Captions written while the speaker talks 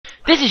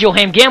This is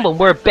Johan Gamble, and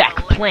we're back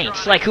playing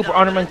Sly Cooper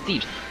on Among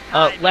Thieves.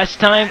 Last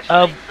time,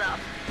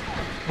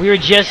 we were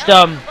just,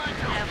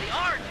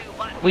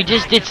 we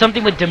just did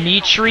something with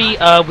Dimitri.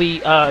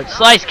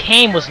 Sly's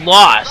cane was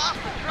lost.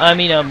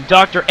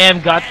 Dr.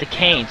 M got the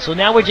cane. So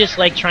now we're just,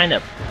 like, trying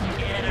to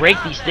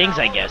break these things,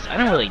 I guess. I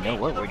don't really know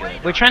what we're doing.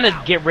 We're trying to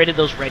get rid of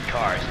those red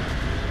cars.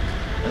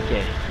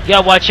 Okay. You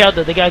gotta watch out,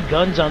 though. They got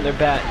guns on their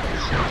backs.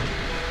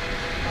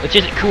 Which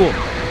isn't cool.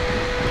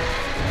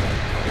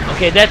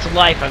 Okay, that's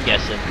life, I'm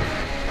guessing.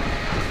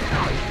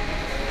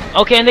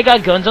 Okay, and they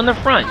got guns on their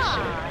fronts.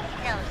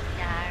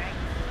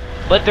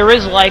 But there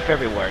is life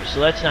everywhere,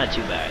 so that's not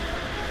too bad.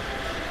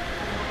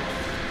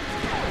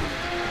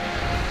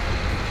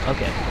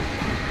 Okay.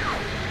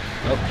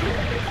 Oh,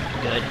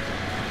 good.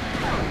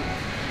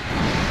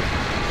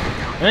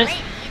 Huh?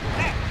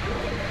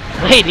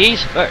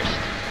 Ladies first.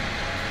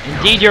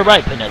 Indeed, you're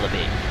right,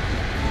 Penelope.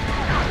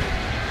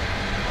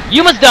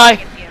 You must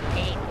die!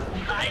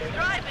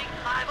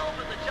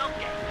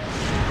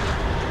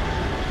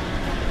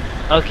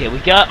 Okay, we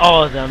got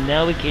all of them.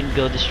 Now we can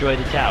go destroy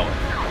the tower.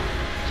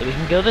 So we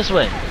can go this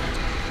way.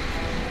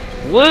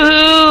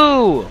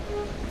 Woohoo!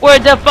 We're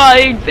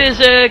defying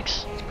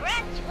physics!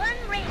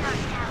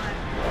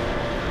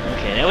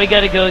 Okay, now we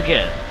gotta go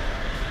again.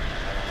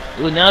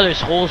 Ooh, now there's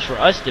holes for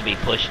us to be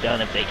pushed down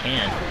if they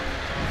can.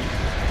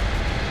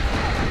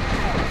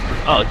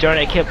 Oh, darn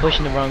it, I kept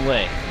pushing the wrong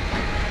way.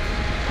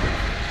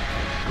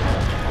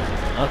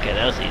 Okay,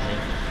 that was easy.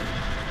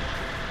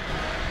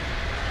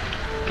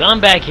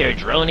 Come back here,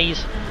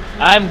 dronies.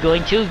 I'm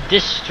going to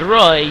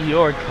destroy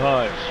your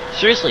cars.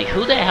 Seriously,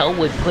 who the hell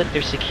would put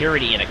their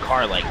security in a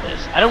car like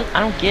this? I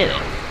don't get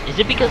it. Is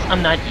it because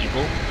I'm not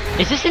evil?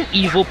 Is this an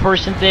evil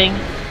person thing?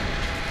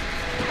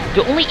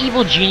 Do only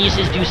evil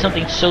geniuses do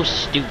something so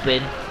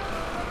stupid?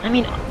 I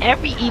mean,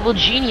 every evil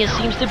genius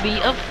seems to be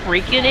a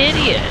freaking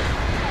idiot.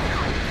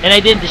 And I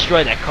didn't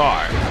destroy that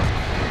car.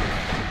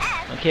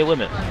 Okay, wait a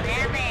minute.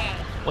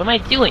 What am I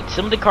doing?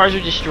 Some of the cars are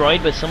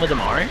destroyed, but some of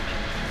them aren't?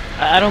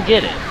 I don't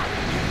get it.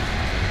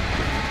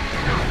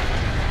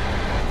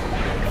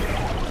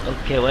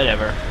 Okay,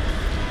 whatever.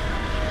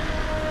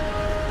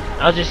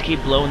 I'll just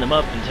keep blowing them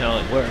up until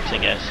it works, I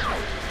guess.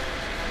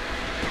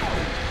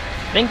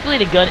 Thankfully,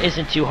 the gun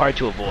isn't too hard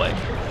to avoid.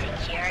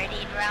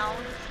 Security drones?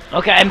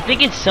 Okay, I'm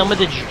thinking some of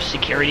the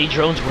security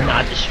drones were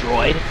not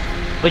destroyed,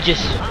 but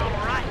just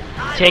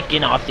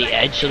taken off the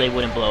edge so they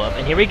wouldn't blow up.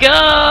 And here we go!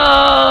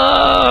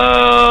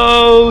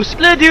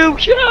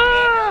 Spladoosh!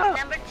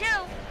 Number 2.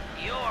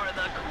 You're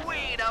the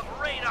queen of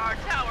radar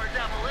tower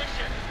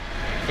demolition.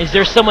 Is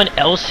there someone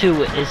else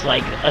who is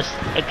like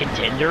a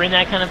contender in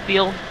that kind of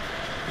field?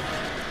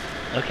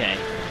 Okay.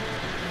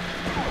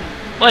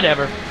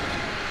 Whatever.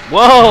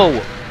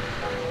 Whoa!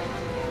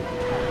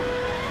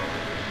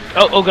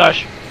 Oh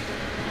gosh.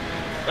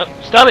 Oh,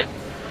 stop it!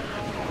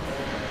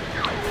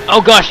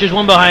 Oh gosh, there's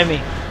one behind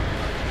me.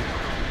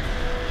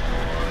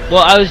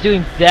 Well, I was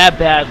doing that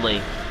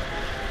badly.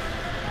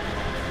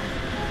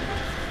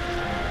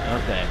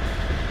 Okay.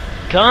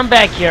 Come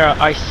back here,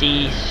 I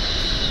see.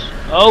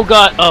 Oh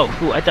god. Oh,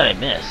 I thought I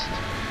missed.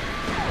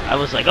 I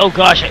was like, oh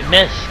gosh, I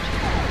missed.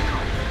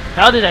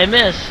 How did I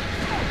miss?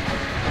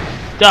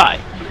 Die.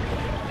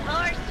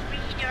 Course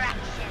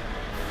redirection.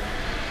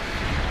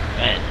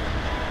 Man.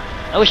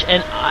 I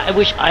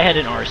wish I had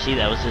an RC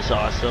that was this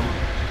awesome.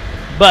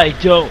 But I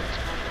don't.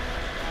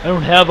 I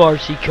don't have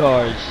RC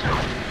cars.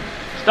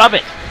 Stop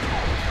it.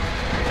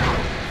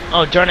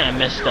 Oh darn it, I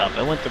messed up.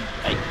 I went through.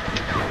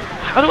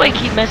 How do I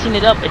keep messing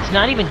it up? It's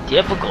not even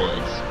difficult.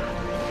 It's.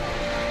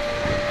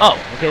 Oh,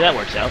 okay, that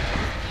works out.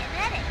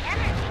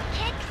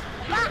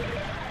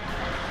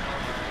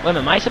 Wait a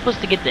minute, am I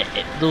supposed to get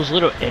those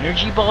little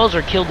energy balls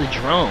or kill the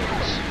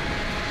drones?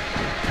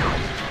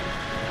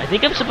 I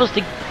think I'm supposed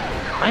to.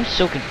 I'm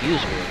so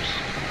confused, Bruce.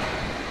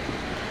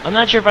 I'm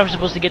not sure if I'm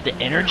supposed to get the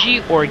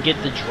energy or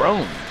get the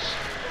drones.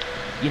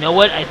 You know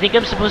what? I think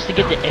I'm supposed to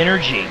get the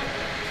energy.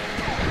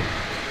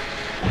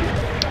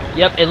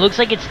 Yep, it looks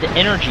like it's the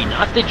energy,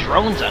 not the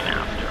drones I'm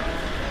after.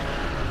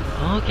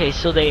 Okay,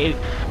 so they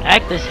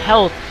act as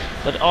health,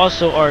 but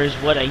also are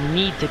what I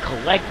need to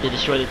collect to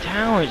destroy the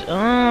towers.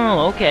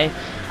 Oh, okay.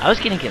 I was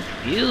getting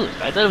confused.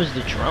 I thought it was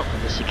the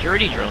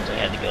security drones I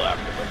had to go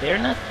after, but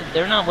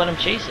they're not what I'm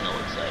chasing, it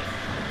looks like.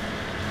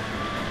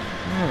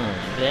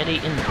 Very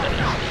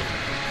interesting.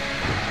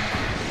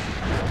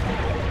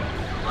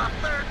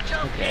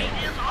 Okay.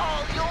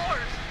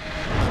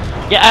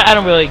 Yeah, I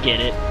don't really get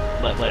it,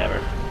 but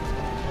whatever.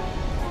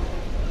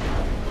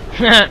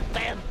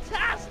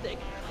 Fantastic!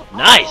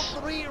 Nice!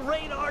 All 3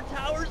 radar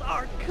towers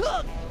are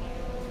cooked!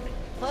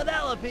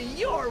 Penelope,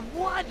 you're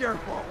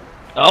wonderful!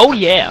 Oh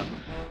yeah!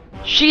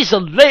 She's a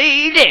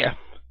lady!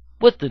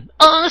 With an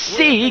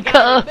RC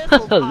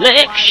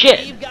collection!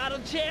 We've got a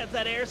chance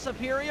at air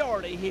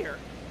superiority here.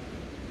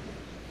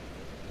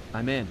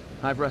 I'm in.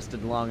 I've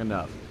rested long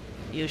enough.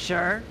 You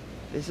sure?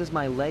 This is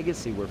my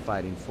legacy we're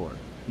fighting for.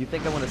 You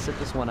think I want to sit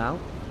this one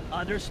out?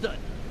 Understood.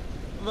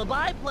 The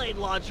biplane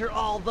launcher,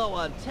 although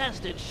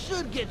untested,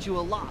 should get you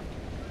aloft.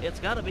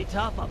 It's gotta be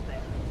tough up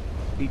there.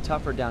 Be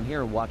tougher down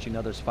here watching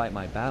others fight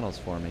my battles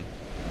for me.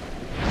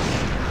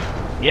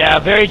 Yeah,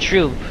 very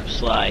true,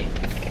 Sly.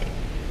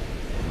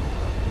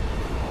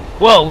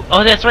 Whoa!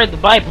 Oh, that's right, the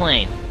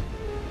biplane.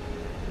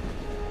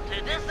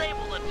 To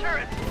disable the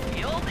turret,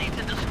 you'll need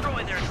to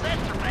destroy their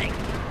sensor bank.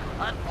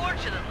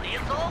 Unfortunately,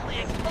 it's only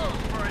exposed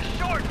for a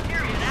short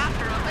period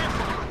after a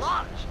missile is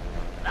launched.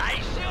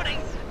 Nice shooting.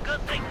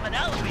 Good thing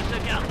Penelope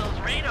took out those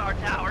radar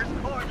towers,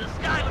 or the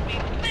sky would be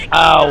thick with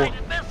Ow.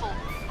 guided missiles,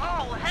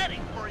 all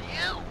heading for you.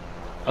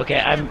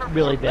 Okay, I'm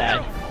really bad.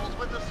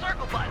 With the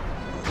circle button.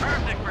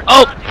 Perfect for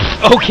Oh!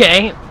 dodging.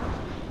 Okay!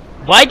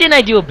 Why didn't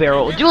I do a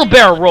barrel? Do a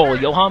barrel roll,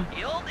 Johan!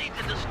 You'll need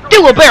to destroy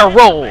Do a barrel the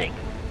roll! bank.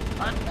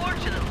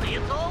 Unfortunately,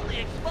 it's only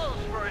exposed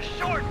for a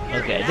short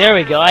period. Okay, there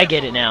we after go, a I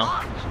get missile it now. is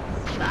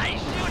launched.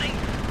 Nice shooting.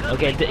 Good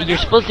Okay, thing you're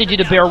supposed to do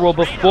the barrel roll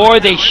before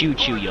they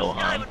shoot you,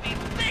 Johan.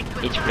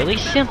 It's really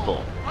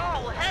simple.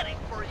 All heading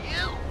for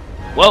you.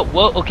 Whoa,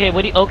 whoa, okay,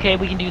 what do you, okay,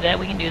 we can do that,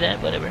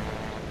 whatever.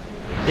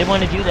 Didn't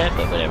want to do that,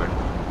 but whatever.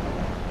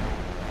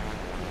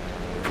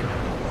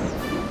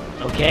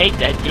 Okay,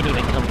 that didn't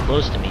even come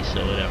close to me,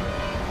 so whatever.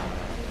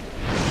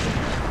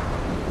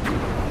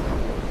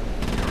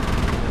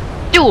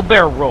 Do a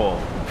barrel roll!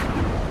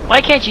 Why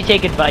can't you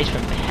take advice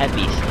from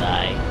Happy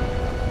Sly?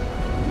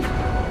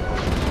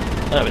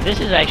 Whatever, this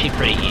is actually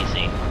pretty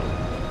easy.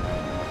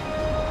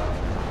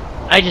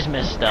 I just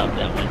messed up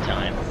that one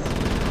time.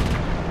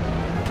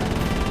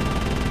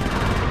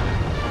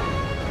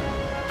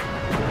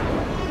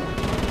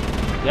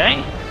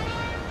 Okay.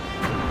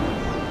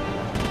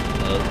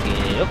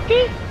 Okay,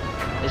 okay.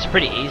 It's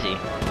pretty easy.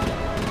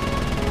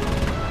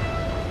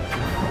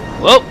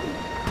 Whoa!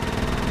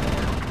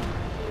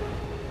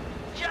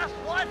 Just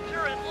one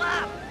turret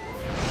left.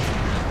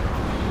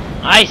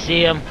 I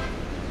see him.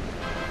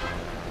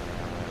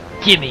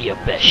 Give me your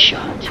best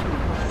shot.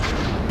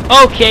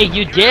 Okay,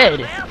 you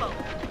did. Ammo.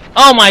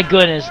 Oh my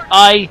goodness,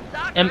 I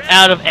am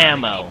out of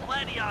ammo.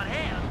 Plenty on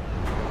hand.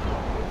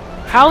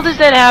 How does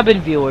that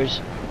happen,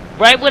 viewers?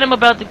 Right when I'm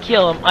about to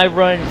kill him, I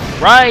run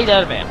right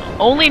out of ammo.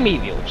 Only me,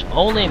 viewers.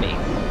 Only me.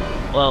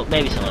 Well,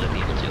 maybe some other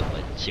people too,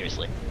 but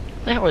seriously.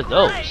 What the hell are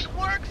those? Great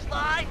work,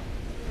 Sly.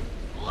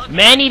 Look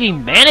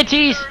Man-eating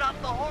manatees? stirred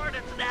up the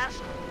hornet's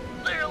nest.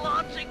 They're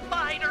launching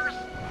fighters.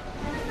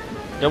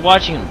 They're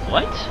watching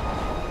what?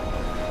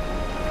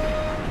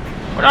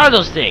 What are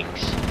those things?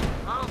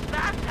 Those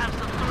bats have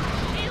some sort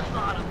of shield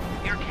on them.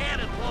 Your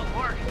cannon won't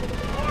work.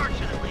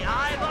 Fortunately,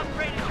 I've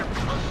upgraded your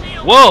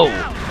shield. Whoa.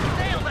 Now,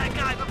 nail that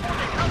guy before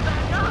they come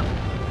back up.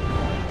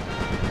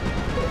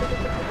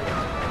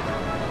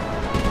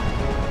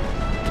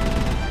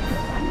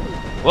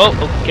 Whoa,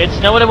 okay,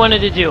 it's not what I wanted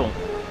to do.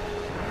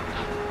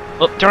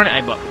 Oh, darn it,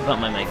 I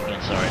bumped my mic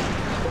again, sorry.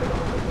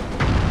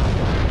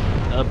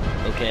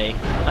 Okay.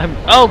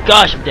 Oh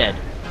gosh, I'm dead.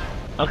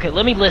 Okay,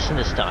 let me listen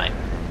this time.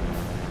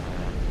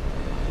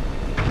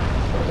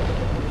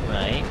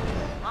 Right.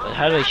 But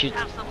how do I shoot?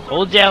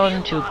 Hold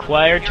down to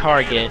acquire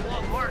target.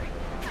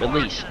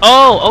 Release.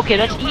 Oh, okay,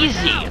 that's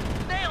easy.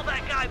 Nail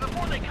that guy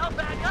before they come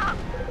back up.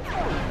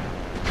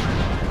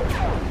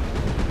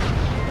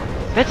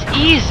 That's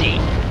easy.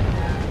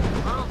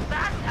 Those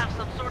bats have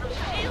some sort of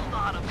shield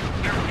on them.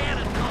 Your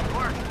cannon won't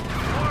work.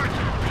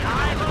 Fortunately,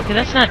 I've Okay,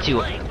 that's not too...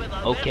 upgraded your blade with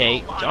a Okay,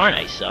 missile launcher. darn,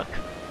 I suck.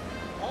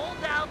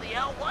 Hold down the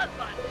L1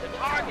 button to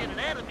target an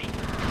enemy.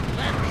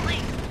 Then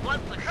release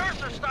once the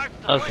cursor starts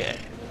to Okay.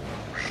 blink.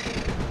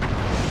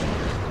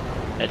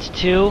 That's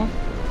 2.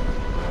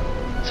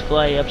 Let's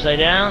fly upside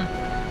down.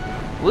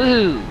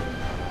 Woohoo!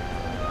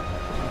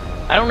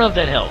 I don't know if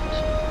that helped.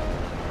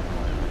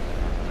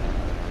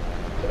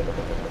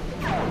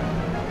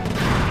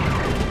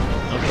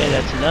 Okay,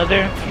 that's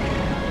another.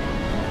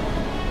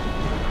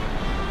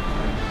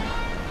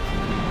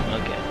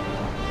 Okay.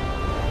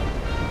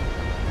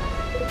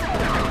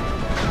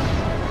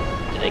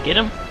 Did I get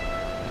him?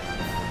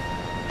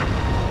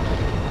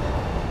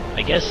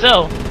 I guess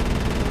so.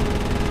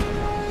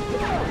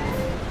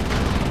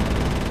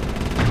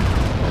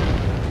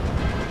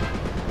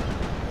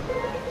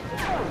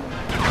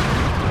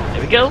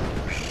 There we go.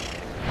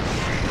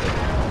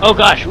 Oh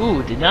gosh,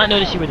 ooh, did not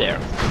notice you were there.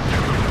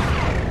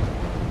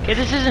 Okay,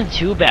 this isn't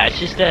too bad, it's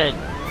just that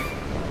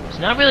there's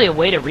not really a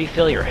way to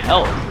refill your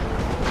health.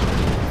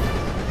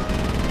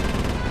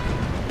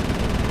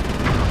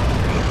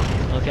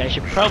 Okay, I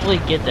should probably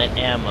get that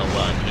ammo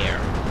while I'm here.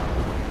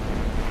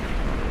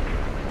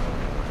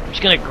 I'm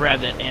just gonna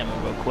grab that ammo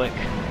real quick.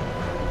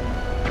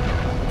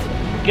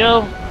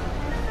 Go.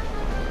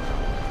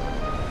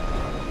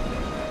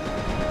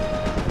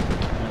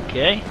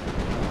 Okay.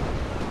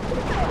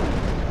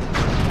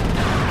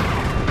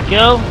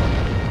 Go.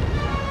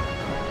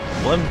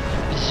 One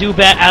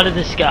Zubat out of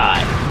the sky.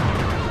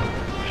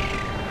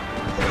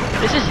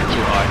 This isn't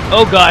too hard.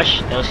 Oh gosh,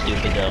 that was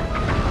stupid though.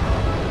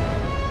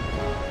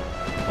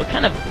 What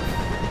kind of...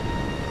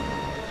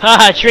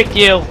 Haha, tricked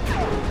you!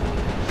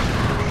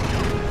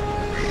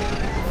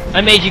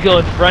 I made you go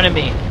in front of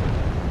me.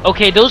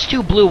 Okay, those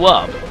two blew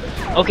up.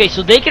 Okay,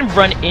 so they can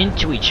run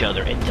into each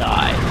other and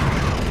die.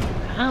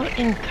 How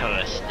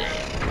interesting.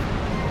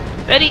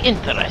 Very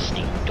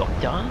interesting,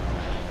 Doctor.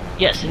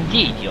 Yes,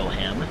 indeed,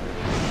 Johan.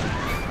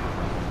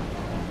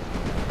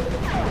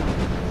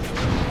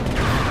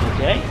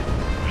 Okay.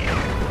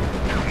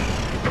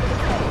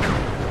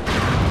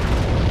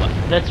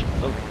 That's...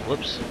 oh,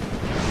 whoops.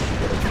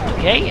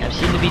 Okay, I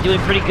seem to be doing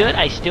pretty good.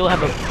 I still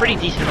have a pretty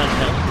decent amount of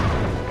health.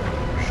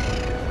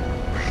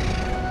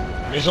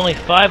 There's only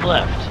 5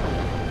 left.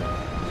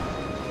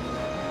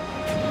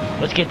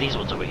 Let's get these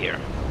ones over here.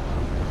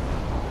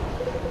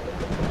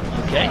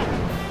 Okay.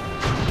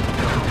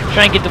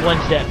 Try and get the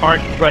ones that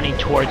aren't running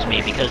towards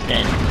me, because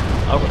then...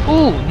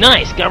 ooh,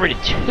 nice! Got rid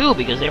of 2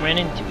 because they ran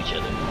into each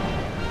other.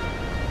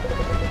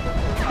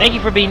 Thank you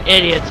for being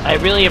idiots. I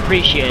really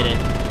appreciate it.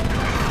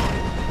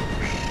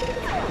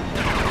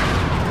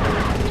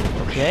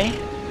 Okay.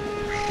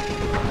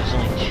 There's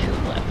only 2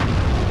 left.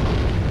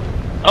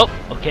 Oh,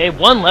 okay,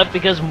 1 left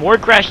because more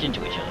crashed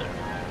into each other.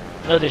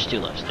 No, there's 2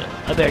 left still.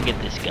 I better get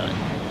this gun.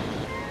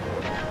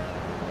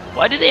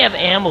 Why do they have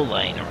ammo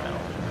lying around?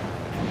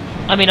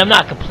 I mean, I'm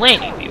not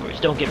complaining, viewers.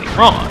 Don't get me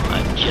wrong.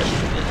 I'm just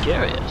a bit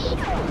curious.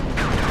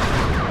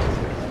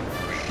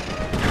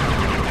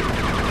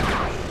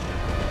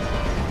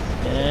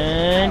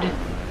 And...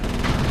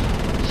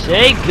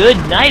 say good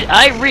night,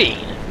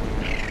 Irene.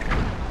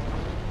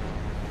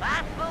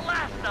 That's the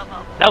last of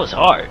them. That was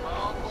hard.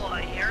 Oh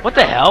boy, here What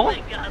the hell?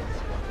 comes the guns.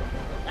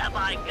 And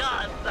by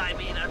guns, I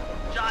mean a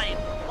giant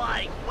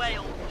flying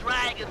whale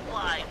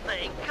dragonfly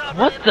thing covered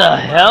What in the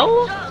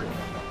hell? junk.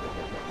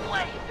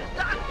 Wait,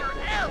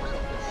 Dr.M is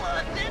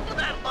plugged into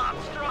that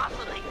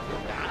monstrosity.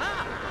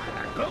 Ah,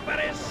 Cooper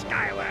is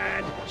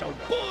skyward. So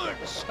good,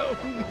 so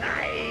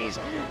nice.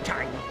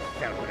 Time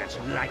felt what it's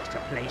like to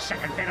play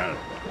second fiddle.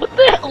 What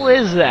the hell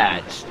is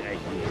that? Stay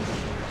here.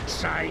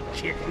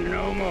 Sidekick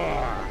no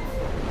more.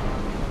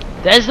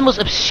 That is the most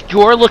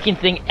obscure looking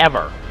thing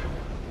ever.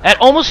 That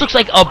almost looks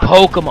like a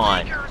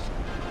Pokemon. Fingers.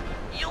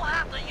 You'll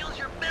have to use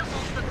your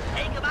missiles to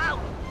take him out.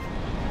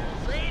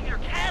 Save your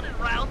cannon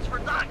rounds for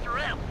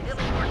Dr.M. It'll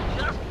work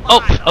just Oh,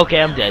 fine. okay,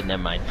 I'm dead.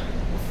 Never mind.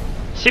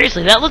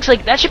 Seriously, that looks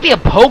like... that should be a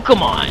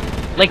Pokemon.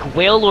 Like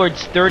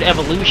Wailord's 3rd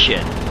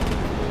evolution.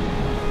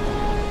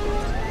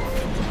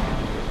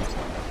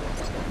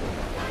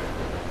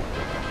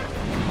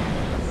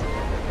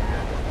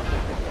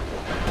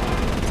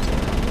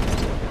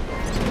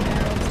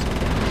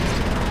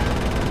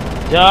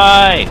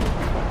 Die!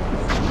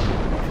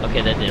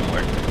 Okay, that didn't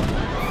work.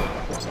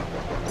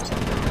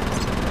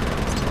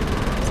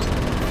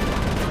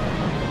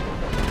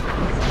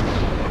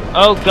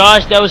 Oh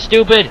gosh, that was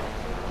stupid!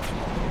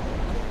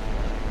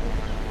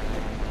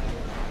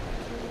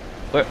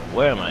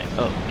 Where am I?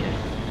 Oh, okay.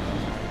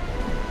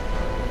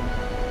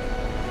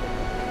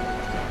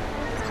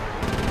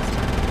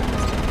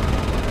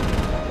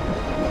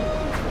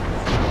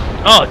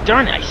 Oh,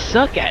 darn it, I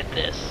suck at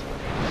this.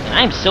 And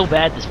I am so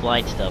bad at this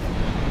flying stuff.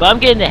 But I'm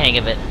getting the hang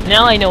of it.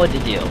 Now I know what to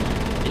do.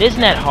 It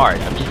isn't that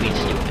hard, I'm just being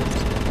stupid.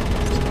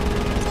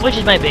 Which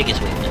is my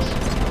biggest weakness.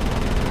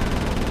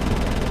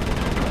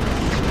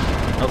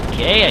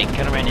 Okay, I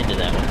kinda ran into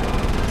that one.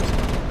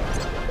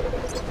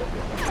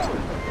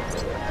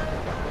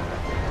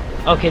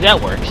 Okay,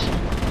 that works.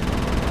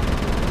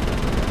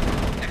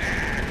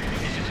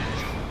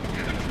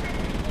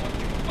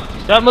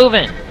 Stop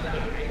moving!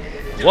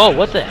 Whoa,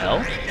 what the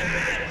hell?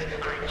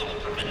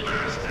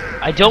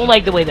 I don't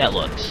like the way that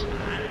looks.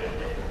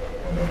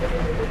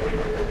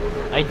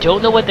 I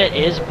don't know what that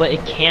is, but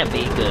it can't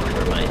be good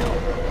for my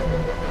health.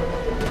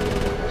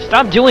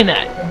 Stop doing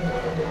that!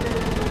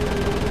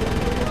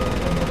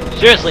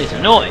 Seriously, it's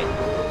annoying.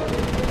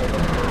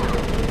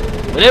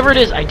 Whatever it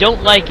is, I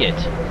don't like it.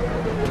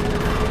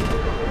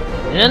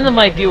 And none of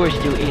my viewers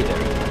do either.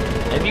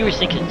 My viewers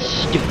think it's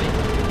stupid.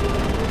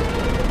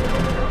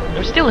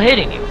 I'm still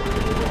hitting you.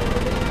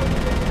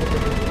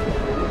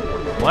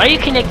 Why are you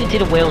connected to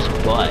the whale's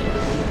butt?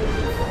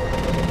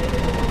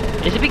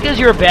 Is it because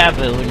you're a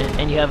baboon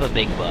and you have a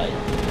big butt?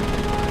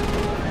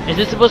 Is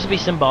this supposed to be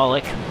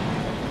symbolic?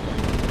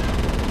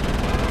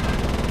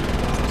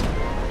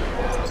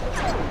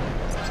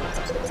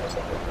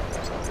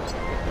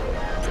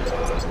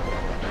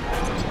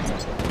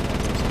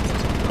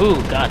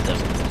 Ooh, got them.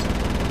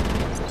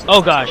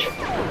 Oh gosh.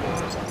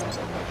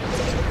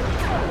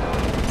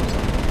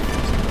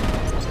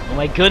 Oh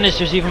my goodness,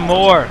 there's even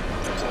more.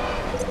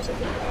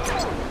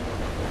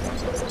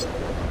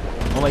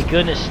 Oh my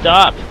goodness,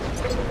 stop.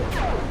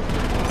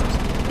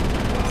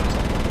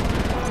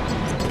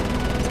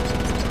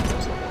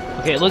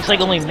 Okay, it looks like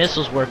only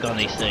missiles work on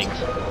these things.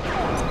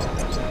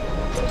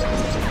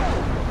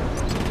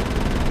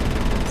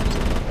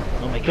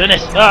 Oh my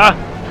goodness, ah!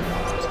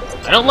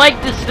 I don't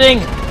like this thing!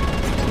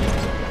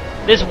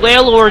 This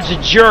Wailord's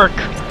a jerk!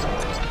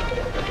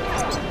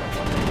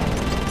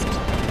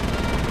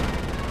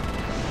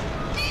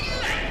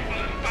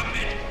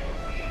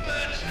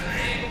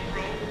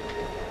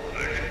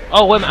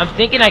 Oh, wait, I'm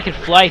thinking I could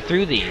fly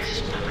through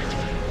these.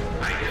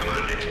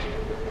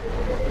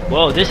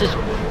 Whoa, this is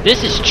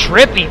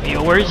trippy,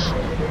 viewers.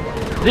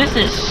 This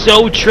is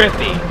so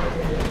trippy.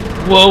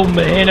 Whoa,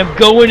 man, I'm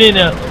going in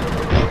a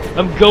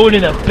I'm going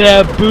in a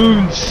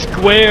baboon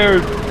square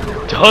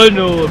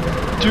tunnel of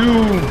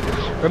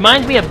doom.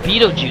 Reminds me of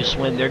Beetlejuice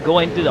when they're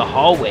going through the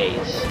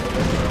hallways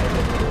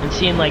and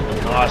seeing like the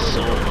lost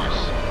souls.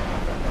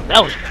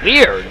 That was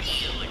weird.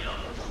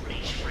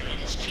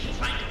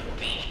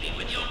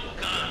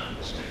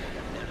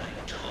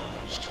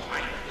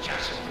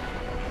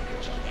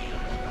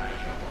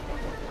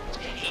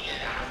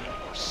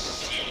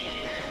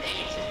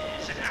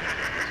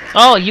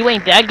 Oh, you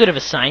ain't that good of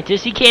a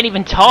scientist. He can't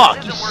even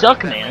talk. You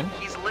suck, man.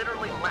 He's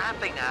literally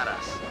laughing at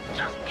us.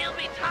 Just give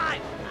me time.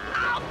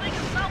 I'll think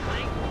of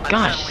something.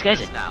 Gosh, this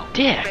guy's a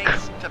dick.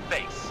 Face to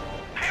face.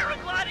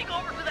 Paragliding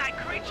over to that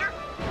creature?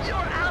 You're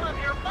out of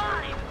your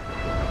mind.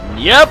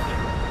 Yep,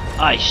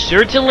 I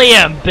certainly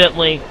am,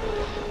 Bentley.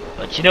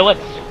 But you know what?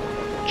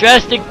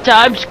 Drastic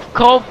times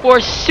call for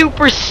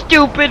super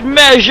stupid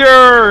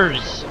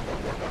measures!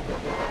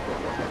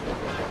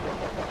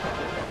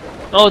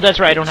 Oh, that's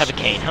right, I don't have a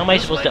cane. How am I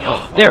supposed to...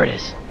 Oh, there it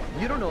is.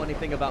 You don't know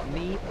anything about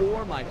me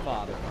or my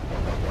father.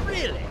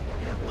 Really?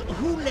 Well,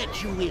 who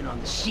let you in on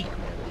the secret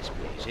of this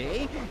place,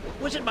 eh?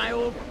 Was it my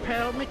old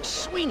pal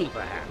McSweeney,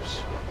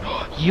 perhaps?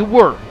 You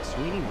were.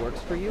 Sweeney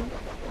works for you?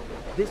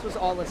 This was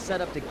all a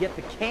setup to get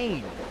the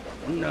cane.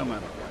 No, my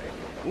boy.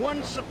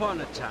 Once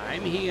upon a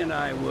time, he and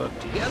I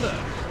worked together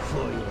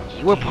for you.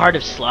 You were part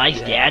of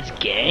Sly's dad's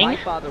gang?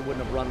 My father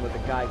wouldn't have run with a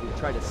guy who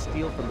tried to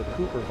steal from the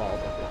Cooper vault,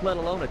 let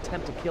alone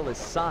attempt to kill his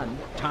son.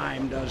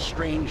 Time does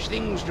strange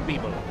things to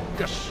people.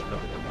 Just look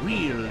at the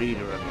real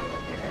leader of your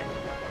gang,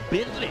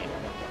 Bentley.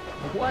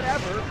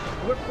 Whatever.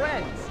 We're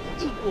friends.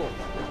 Equals.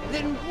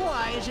 Then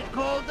why is it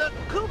called the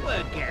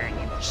Cooper Gang,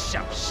 you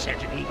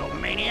self-centered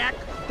egomaniac?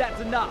 That's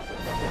enough.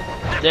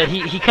 That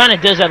he kind of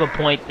does have a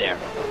point there.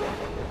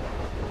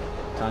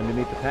 Time to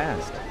meet the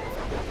past.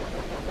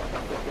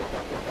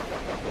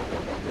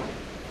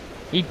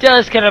 He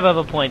does kind of have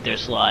a point there,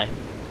 Sly.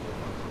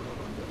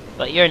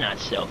 But you're not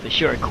selfish.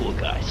 You're a cool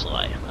guy,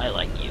 Sly. I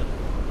like you.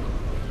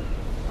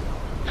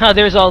 Huh,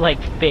 there's all like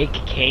fake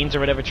canes or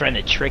whatever trying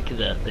to trick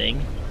the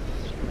thing.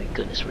 My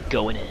goodness, we're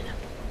going in.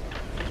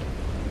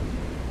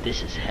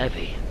 This is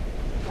heavy.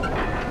 Can't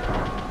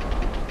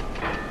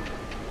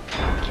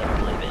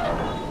believe it.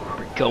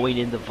 We're going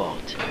in the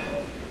vault.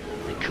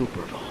 The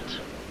Cooper vault.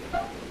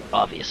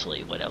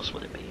 Obviously, what else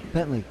would it be?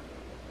 Bentley,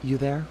 you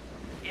there?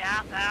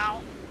 Yeah,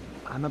 pal?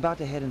 I'm about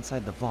to head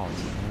inside the vault,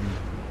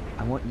 and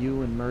I want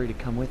you and Murray to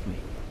come with me.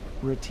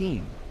 We're a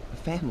team, a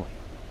family.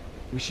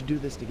 We should do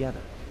this together.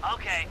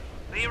 Okay,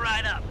 be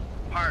right up,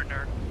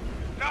 partner.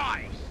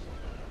 Nice!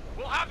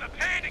 We'll have the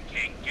Panda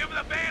King give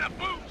the band a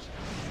boost!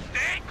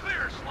 Stand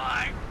clear,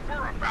 Sly!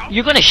 We're about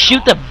You're gonna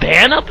shoot the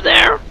band up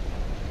there?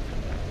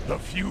 The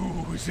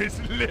fuse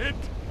is lit!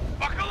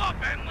 Buckle up,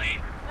 Bentley!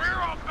 We're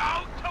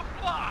about to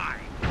fly!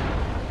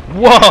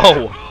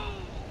 Whoa!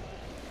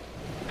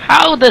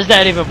 How does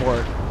that even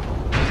work?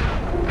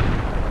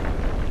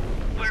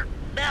 We're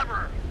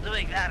never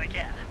doing that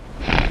again.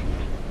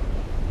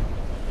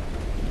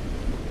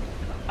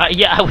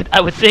 Yeah,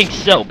 I would think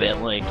so,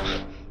 Bentley.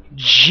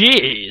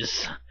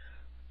 Jeez,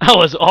 that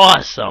was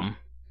awesome.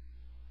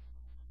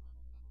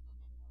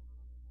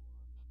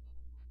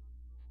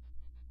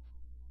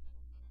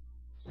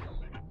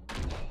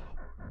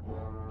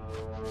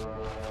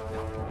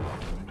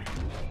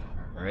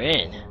 We're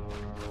in.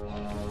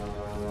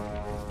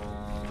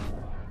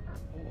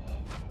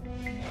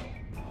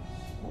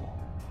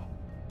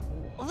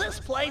 This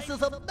place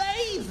is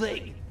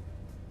amazing!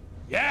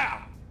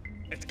 Yeah!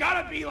 It's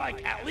gotta be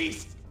like at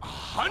least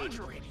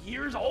 100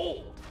 years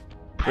old!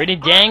 Pretty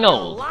dang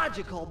old.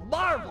 Archaeological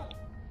marvel!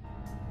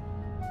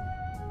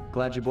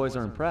 Glad you boys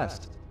are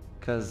impressed,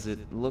 because it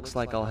looks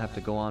like I'll have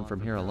to go on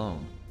from here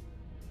alone.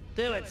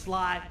 Do it,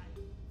 Sly.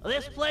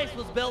 This place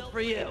was built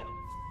for you.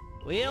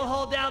 We'll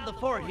hold down the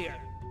fort here.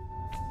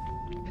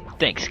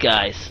 Thanks,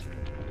 guys.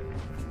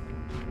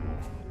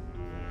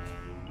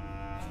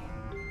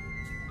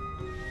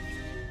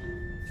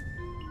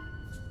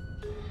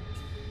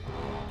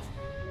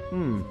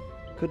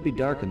 Could be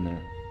dark in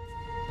there.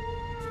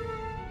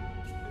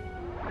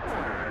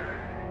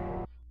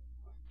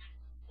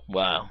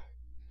 Wow.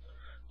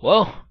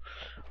 Well,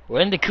 we're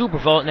in the Cooper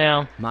vault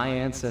now. My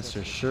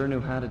ancestors sure knew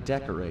how to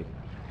decorate.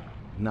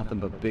 Nothing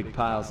but big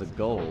piles of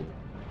gold.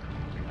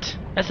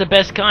 That's the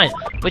best kind.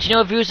 But you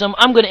know, viewers, I'm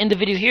going to end the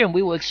video here, and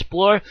we will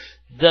explore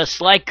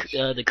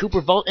the Cooper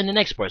vault in the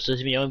next part. So this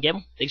is video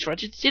game. Thanks for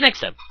watching. See you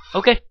next time.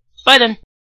 Okay. Bye then.